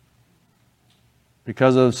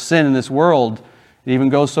 Because of sin in this world, it even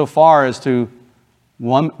goes so far as to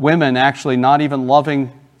women actually not even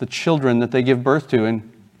loving the children that they give birth to and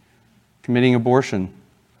committing abortion.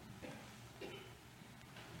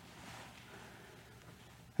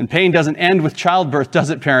 And pain doesn't end with childbirth,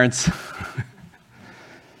 does it, parents?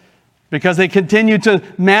 Because they continue to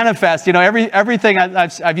manifest. You know, everything,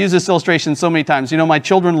 I've used this illustration so many times. You know, my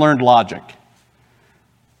children learned logic.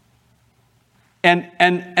 And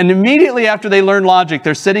immediately after they learn logic,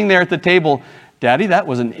 they're sitting there at the table. Daddy, that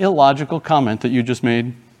was an illogical comment that you just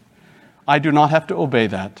made. I do not have to obey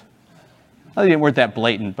that. Well, they weren't that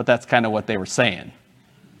blatant, but that's kind of what they were saying.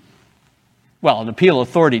 Well, an appeal of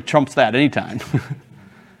authority trumps that anytime.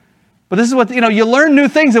 But this is what, you learn new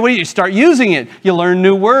things, and you start using it. You learn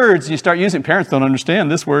new words, you start using it. Parents don't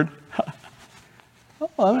understand this word.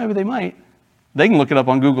 Well, maybe they might. They can look it up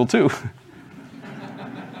on Google too.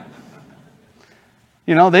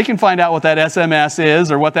 They can find out what that SMS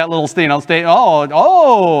is or what that little state.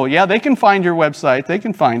 Yeah, they can find your website. They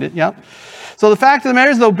can find it, yep. So the fact of the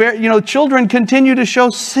matter is, though, children continue to show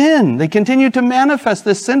sin. They continue to manifest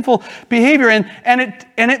this sinful behavior, and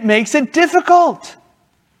it makes it difficult.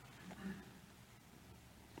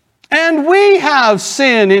 And we have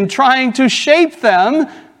sin in trying to shape them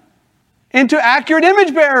into accurate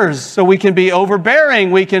image bearers. So we can be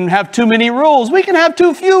overbearing. We can have too many rules. We can have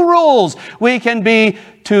too few rules. We can be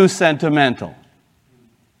too sentimental.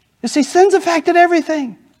 You see, sin's affected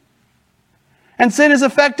everything. And sin has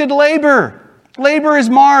affected labor. Labor is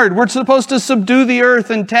marred. We're supposed to subdue the earth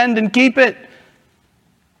and tend and keep it.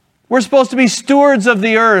 We're supposed to be stewards of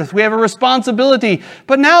the earth. We have a responsibility.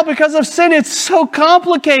 But now, because of sin, it's so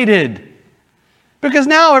complicated. Because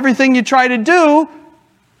now everything you try to do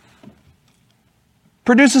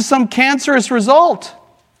produces some cancerous result.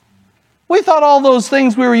 We thought all those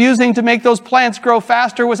things we were using to make those plants grow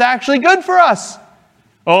faster was actually good for us.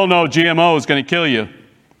 Oh no, GMO is going to kill you. All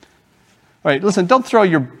right, listen, don't throw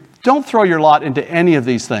your lot into any of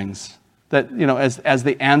these things that, as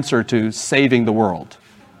the answer to saving the world.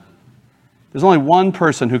 There's only one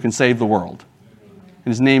person who can save the world,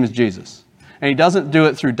 and his name is Jesus. And he doesn't do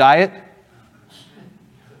it through diet,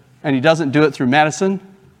 and he doesn't do it through medicine,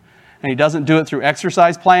 and he doesn't do it through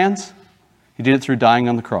exercise plans. He did it through dying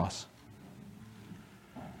on the cross.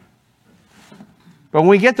 But when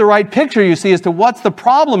we get the right picture, you see, as to what's the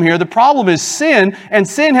problem here, the problem is sin, and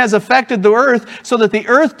sin has affected the earth so that the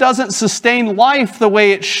earth doesn't sustain life the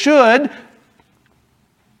way it should.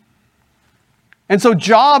 And so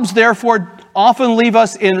jobs, therefore, often leave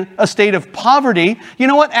us in a state of poverty. You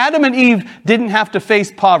know what? Adam and Eve didn't have to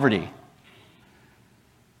face poverty.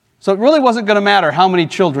 So it really wasn't going to matter how many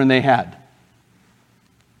children they had.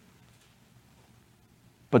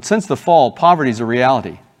 But since the fall, poverty is a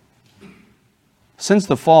reality. Since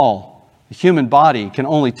the fall, the human body can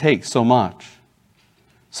only take so much.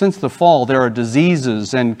 Since the fall, there are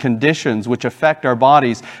diseases and conditions which affect our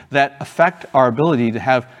bodies that affect our ability to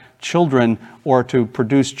have children or to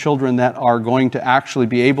produce children that are going to actually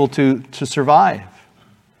be able to survive.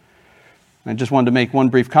 I just wanted to make one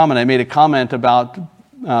brief comment. I made a comment about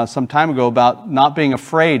some time ago about not being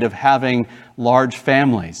afraid of having large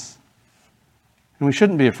families. And we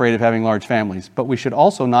shouldn't be afraid of having large families, but we should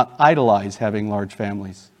also not idolize having large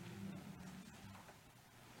families.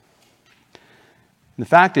 And the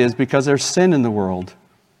fact is, because there's sin in the world,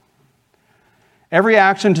 every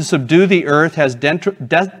action to subdue the earth has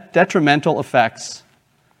detrimental effects.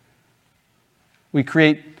 We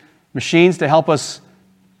create machines to help us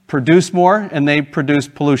produce more, and they produce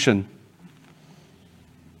pollution.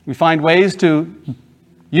 We find ways to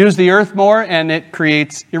use the earth more, and it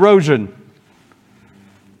creates erosion.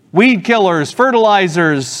 Weed killers,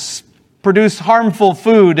 fertilizers produce harmful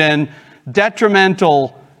food and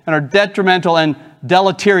detrimental and are detrimental and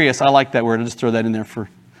deleterious. I like that word. I'll just throw that in there for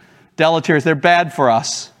deleterious. They're bad for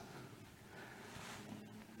us.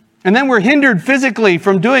 And then we're hindered physically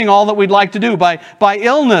from doing all that we'd like to do by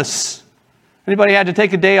illness. Anybody had to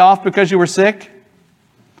take a day off because you were sick?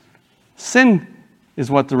 Sin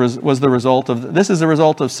is what was the result of. This is the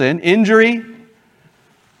result of sin. Injury,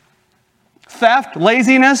 theft,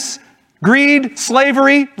 laziness, greed,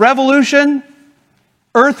 slavery, revolution,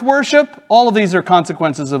 earth worship. All of these are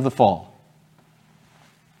consequences of the fall.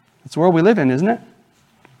 It's the world we live in, isn't it?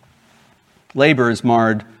 Labor is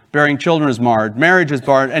marred. Bearing children is marred. Marriage is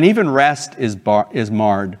marred. And even rest is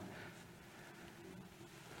marred.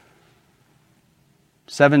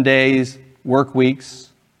 7 days, work weeks.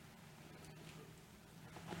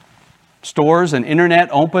 Stores and internet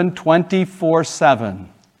open 24/7.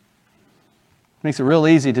 Makes it real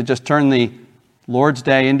easy to just turn the Lord's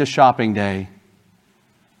Day into shopping day.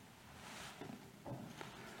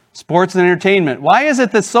 Sports and entertainment. Why is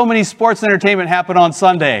it that so many sports and entertainment happen on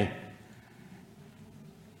Sunday?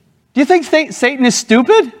 Do you think Satan is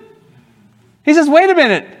stupid? He says, wait a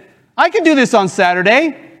minute, I could do this on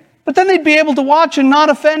Saturday, but then they'd be able to watch and not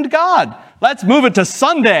offend God. Let's move it to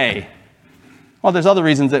Sunday. Well, there's other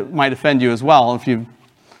reasons that might offend you as well if you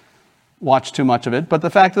watch too much of it. But the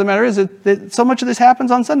fact of the matter is that so much of this happens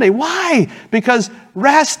on Sunday. Why? Because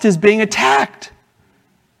rest is being attacked.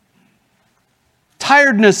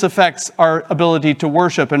 Tiredness affects our ability to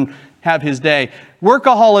worship and have His day.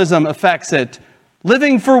 Workaholism affects it.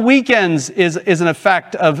 Living for weekends is an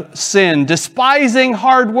effect of sin. Despising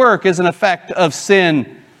hard work is an effect of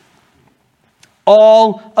sin.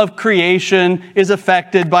 All of creation is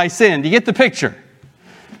affected by sin. Do you get the picture?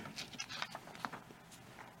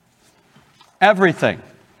 Everything.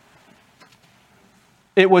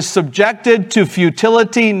 It was subjected to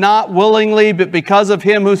futility, not willingly, but because of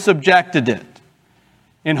Him who subjected it,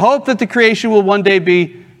 in hope that the creation will one day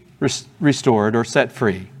be restored or set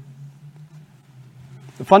free.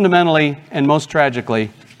 Fundamentally, and most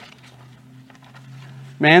tragically,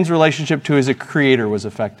 man's relationship to his Creator was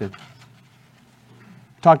affected.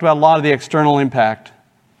 We talked about a lot of the external impact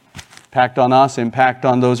on us, impact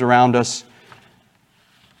on those around us.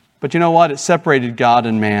 But you know what? It separated God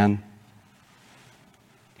and man.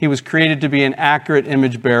 He was created to be an accurate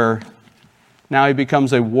image bearer. Now he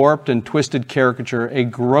becomes a warped and twisted caricature, a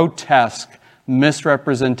grotesque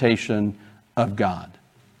misrepresentation of God.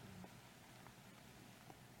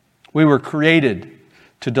 We were created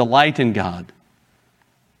to delight in God.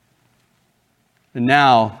 And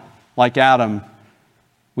now, like Adam,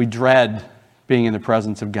 we dread being in the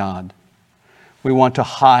presence of God. We want to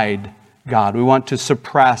hide God. We want to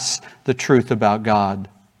suppress the truth about God.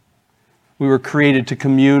 We were created to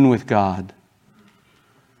commune with God.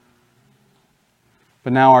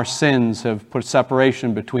 But now our sins have put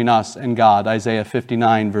separation between us and God. Isaiah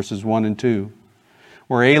 59, verses 1 and 2.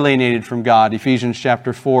 We're alienated from God. Ephesians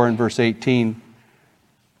chapter 4 and verse 18.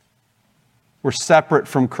 We're separate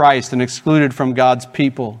from Christ and excluded from God's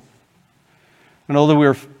people. And although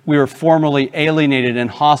we were formerly alienated and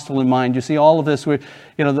hostile in mind, you see all of this,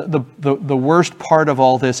 the worst part of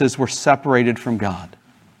all this is we're separated from God.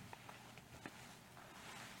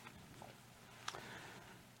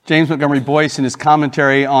 James Montgomery Boyce, in his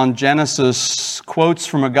commentary on Genesis, quotes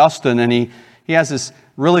from Augustine, and he has this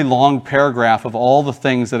really long paragraph of all the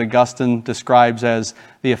things that Augustine describes as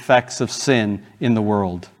the effects of sin in the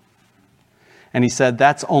world. And he said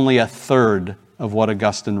that's only a third of what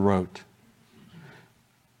Augustine wrote.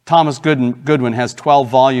 Thomas Goodwin has 12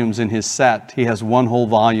 volumes in his set. He has one whole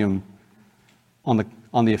volume on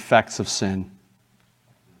the effects of sin.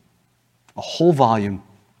 A whole volume.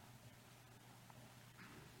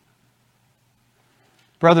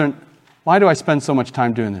 Brethren, why do I spend so much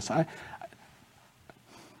time doing this?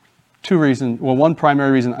 Two reasons. Well, one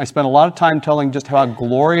primary reason. I spent a lot of time telling just how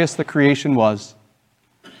glorious the creation was.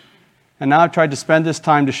 And now I've tried to spend this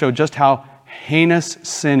time to show just how heinous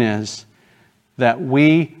sin is, that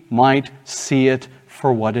we might see it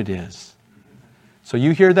for what it is. So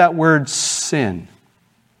you hear that word sin,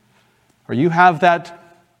 or you have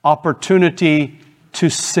that opportunity to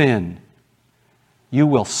sin, you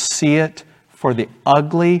will see it for the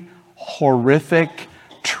ugly, horrific,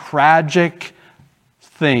 tragic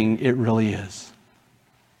thing it really is.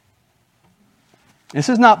 This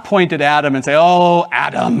is not point at Adam and say, oh,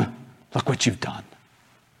 Adam, look what you've done.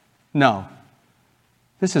 No.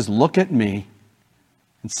 This is look at me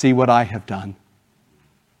and see what I have done.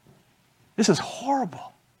 This is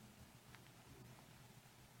horrible.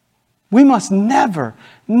 We must never,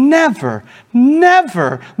 never,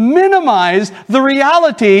 never minimize the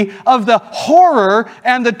reality of the horror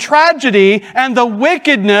and the tragedy and the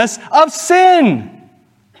wickedness of sin.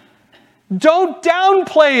 Don't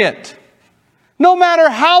downplay it, no matter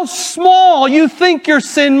how small you think your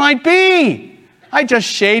sin might be. I just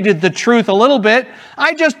shaded the truth a little bit.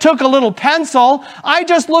 I just took a little pencil. I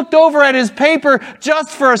just looked over at his paper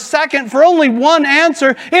just for a second for only one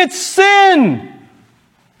answer. It's sin.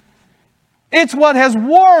 It's what has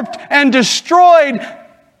warped and destroyed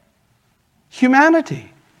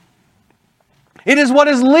humanity. It is what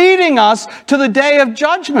is leading us to the day of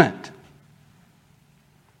judgment.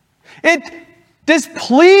 It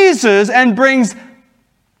displeases and brings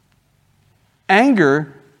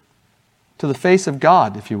anger to the face of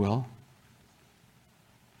God, if you will.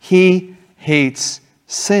 He hates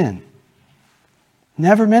sin.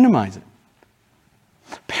 Never minimize it.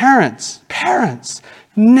 Parents,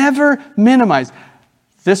 never minimize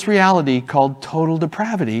this reality called total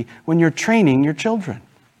depravity when you're training your children.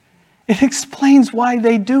 It explains why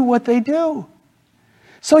they do what they do.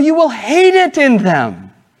 So you will hate it in them.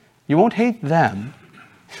 You won't hate them.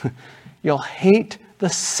 You'll hate the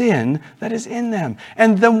sin that is in them.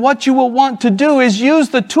 And then what you will want to do is use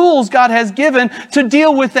the tools God has given to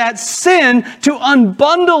deal with that sin, to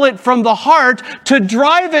unbundle it from the heart, to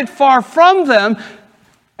drive it far from them.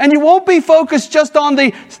 And you won't be focused just on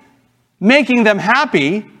the making them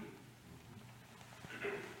happy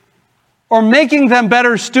or making them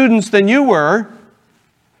better students than you were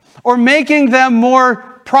or making them more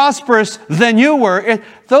prosperous than you were.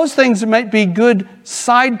 Those things might be good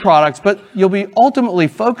side products, but you'll be ultimately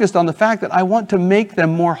focused on the fact that I want to make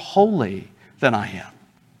them more holy than I am.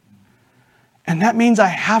 And that means I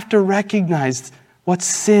have to recognize what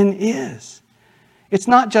sin is. It's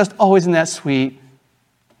not just, oh, isn't that sweet?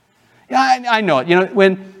 Yeah, I know it. You know,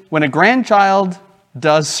 when a grandchild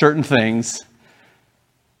does certain things,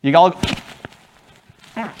 you all go,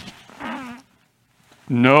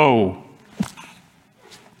 no.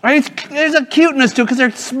 Right? There's a cuteness to it because they're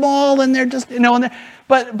small and they're just,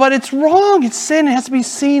 but it's wrong. It's sin. It has to be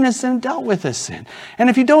seen as sin, dealt with as sin. And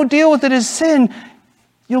if you don't deal with it as sin,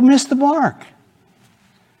 you'll miss the mark.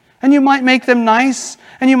 And you might make them nice,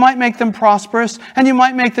 and you might make them prosperous, and you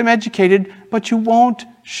might make them educated, but you won't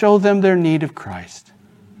show them their need of Christ.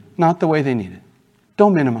 Not the way they need it.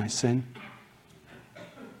 Don't minimize sin.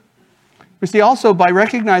 We see also by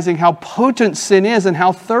recognizing how potent sin is and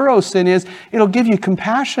how thorough sin is, it'll give you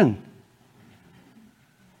compassion.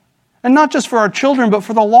 And not just for our children, but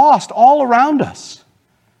for the lost all around us.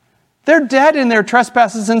 They're dead in their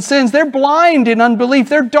trespasses and sins. They're blind in unbelief.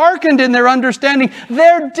 They're darkened in their understanding.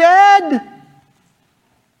 They're dead.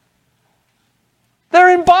 They're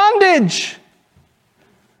in bondage.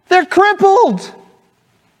 They're crippled.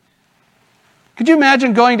 Could you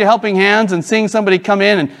imagine going to Helping Hands and seeing somebody come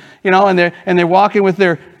in and they're walking with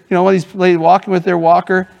their, one of these ladies walking with their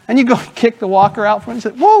walker, and you go kick the walker out from and say,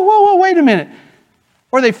 whoa, wait a minute.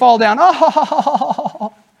 Or they fall down.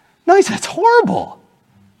 Oh, no, he said, it's horrible.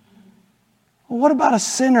 Well, what about a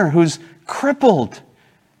sinner who's crippled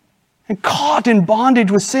and caught in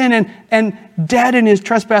bondage with sin and dead in his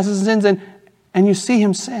trespasses and sins, and you see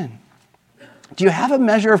him sin? Do you have a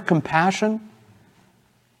measure of compassion?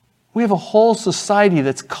 We have a whole society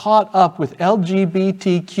that's caught up with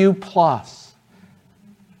LGBTQ+.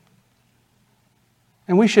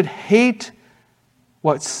 And we should hate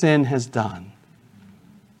what sin has done.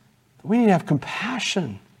 We need to have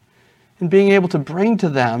compassion in being able to bring to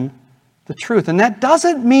them the truth. And that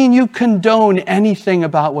doesn't mean you condone anything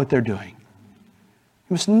about what they're doing.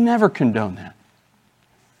 You must never condone that.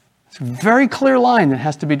 It's a very clear line that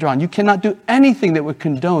has to be drawn. You cannot do anything that would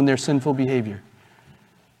condone their sinful behavior.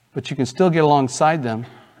 But you can still get alongside them,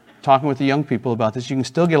 talking with the young people about this. You can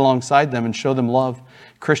still get alongside them and show them love,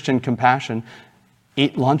 Christian compassion,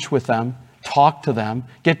 eat lunch with them, talk to them,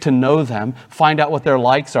 get to know them, find out what their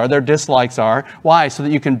likes are, their dislikes are. Why? So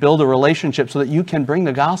that you can build a relationship, so that you can bring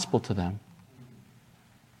the gospel to them.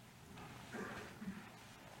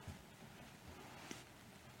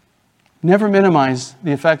 Never minimize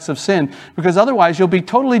the effects of sin, because otherwise you'll be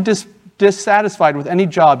totally dissatisfied with any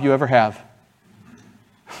job you ever have.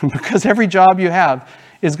 Because every job you have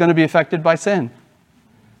is going to be affected by sin.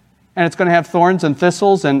 And it's going to have thorns and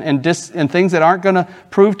thistles and things that aren't going to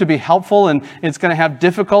prove to be helpful, and it's going to have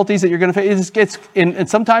difficulties that you're going to face.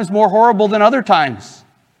 It's sometimes more horrible than other times.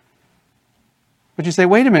 But you say,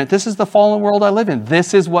 wait a minute, this is the fallen world I live in.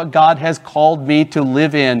 This is what God has called me to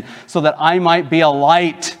live in, so that I might be a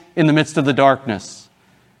light in the midst of the darkness.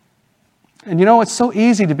 And it's so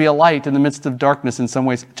easy to be a light in the midst of darkness in some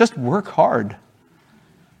ways. Just work hard.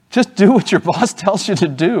 Just do what your boss tells you to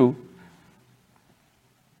do.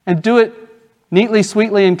 And do it neatly,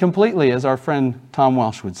 sweetly, and completely, as our friend Tom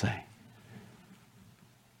Welsh would say.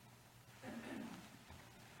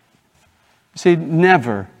 See,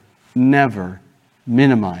 never, never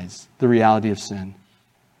minimize the reality of sin.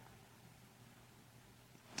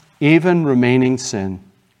 Even remaining sin.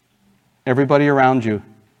 Everybody around you,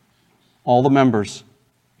 all the members,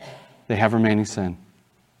 they have remaining sin.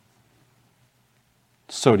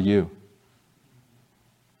 So do you.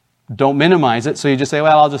 Don't minimize it, so you just say,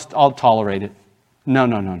 well, I'll tolerate it.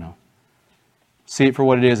 No. See it for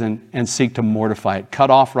what it is and seek to mortify it.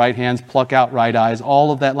 Cut off right hands, pluck out right eyes,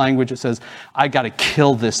 all of that language that says, I got to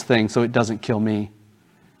kill this thing so it doesn't kill me.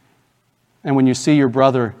 And when you see your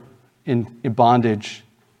brother in bondage,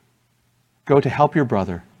 go to help your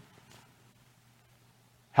brother.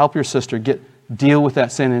 Help your sister deal with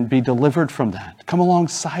that sin and be delivered from that. Come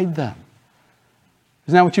alongside them.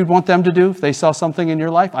 Isn't that what you'd want them to do if they saw something in your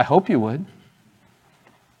life? I hope you would.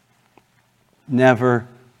 Never,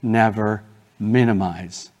 never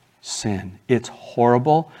minimize sin. It's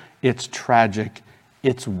horrible. It's tragic.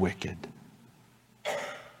 It's wicked.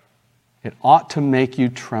 It ought to make you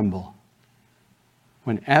tremble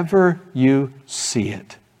whenever you see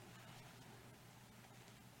it.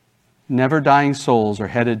 Never dying souls are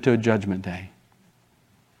headed to a judgment day.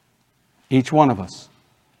 Each one of us.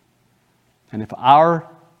 And if our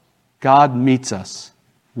God meets us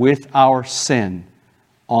with our sin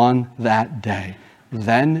on that day,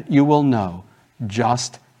 then you will know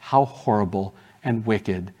just how horrible and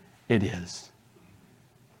wicked it is.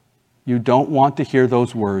 You don't want to hear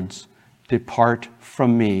those words, "Depart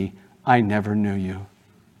from me, I never knew you."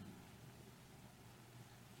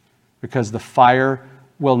 Because the fire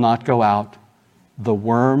will not go out, the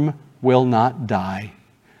worm will not die,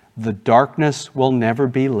 the darkness will never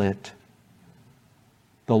be lit,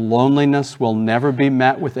 the loneliness will never be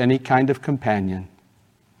met with any kind of companion.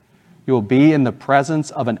 You will be in the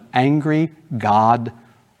presence of an angry God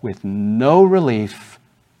with no relief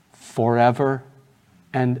forever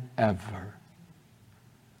and ever.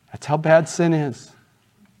 That's how bad sin is.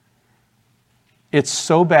 It's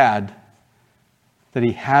so bad that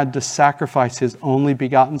he had to sacrifice his only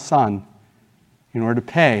begotten Son in order to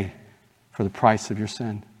pay for the price of your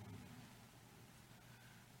sin.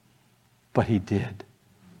 But he did.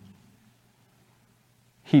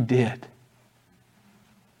 He did.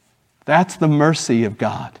 That's the mercy of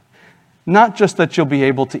God. Not just that you'll be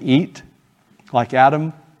able to eat like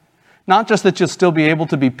Adam. Not just that you'll still be able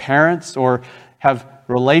to be parents or have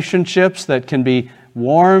relationships that can be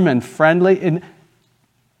warm and friendly.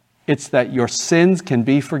 It's that your sins can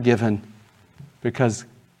be forgiven because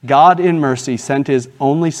God in mercy sent his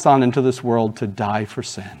only Son into this world to die for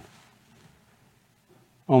sin.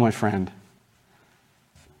 Oh, my friend.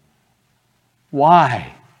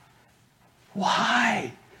 Why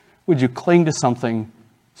would you cling to something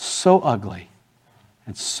so ugly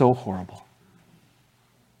and so horrible?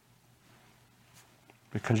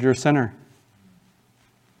 Because you're a sinner.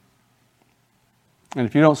 And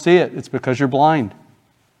if you don't see it, it's because you're blind.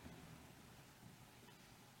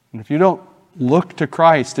 And if you don't look to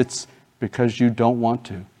Christ, it's because you don't want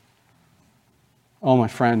to. Oh, my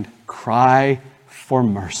friend, cry for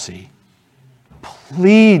mercy.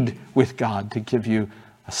 Plead with God to give you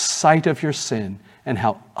a sight of your sin and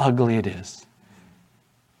how ugly it is.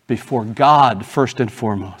 Before God, first and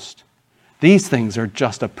foremost. These things are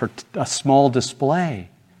just a small display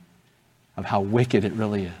of how wicked it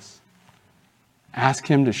really is. Ask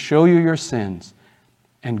him to show you your sins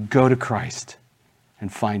and go to Christ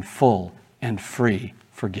and find full and free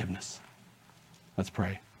forgiveness. Let's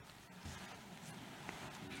pray.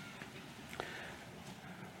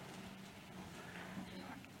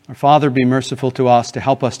 Our Father, be merciful to us to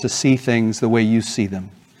help us to see things the way you see them.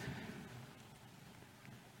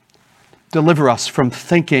 Deliver us from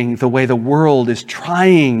thinking the way the world is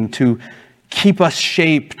trying to keep us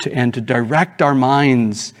shaped and to direct our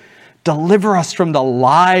minds. Deliver us from the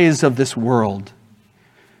lies of this world.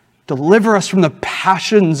 Deliver us from the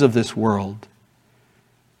passions of this world.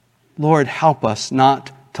 Lord, help us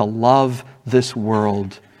not to love this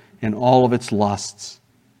world in all of its lusts.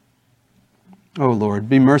 Oh Lord,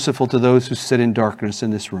 be merciful to those who sit in darkness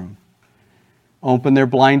in this room. Open their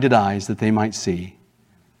blinded eyes that they might see.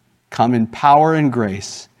 Come in power and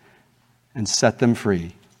grace and set them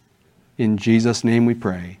free. In Jesus' name we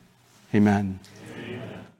pray. Amen.